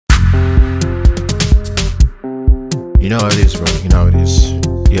You know how it is, bro. You know how it is.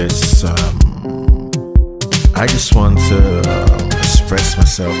 Yes, I just want to express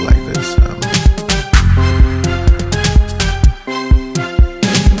myself like this.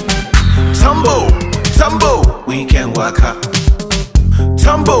 Tombo, Tombo, we can work out.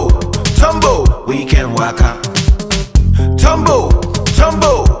 Tombo, Tombo, we can work out. Tombo,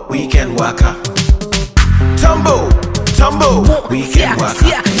 Tombo, we can work out. Tombo, Tombo, we can work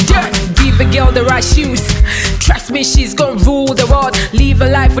out. Give a girl the right shoes. Trust me, she's gonna rule the world. Live a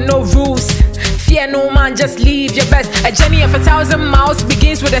life with no rules. Fear no man, just live your best. A journey of 1,000 miles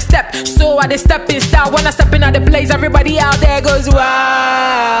begins with a step. So I step in style. When I step in at the place, everybody out there goes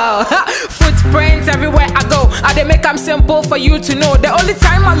wow. Footprints everywhere I go. I they make them simple for you to know. The only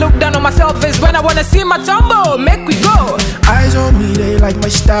time I look down on myself is when I wanna see my Tombo. Make we go. Eyes on me, they like my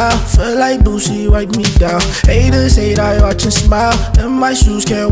style. Feel like Boosie, wipe me down. Haters hate, I watch and smile. And my shoes can't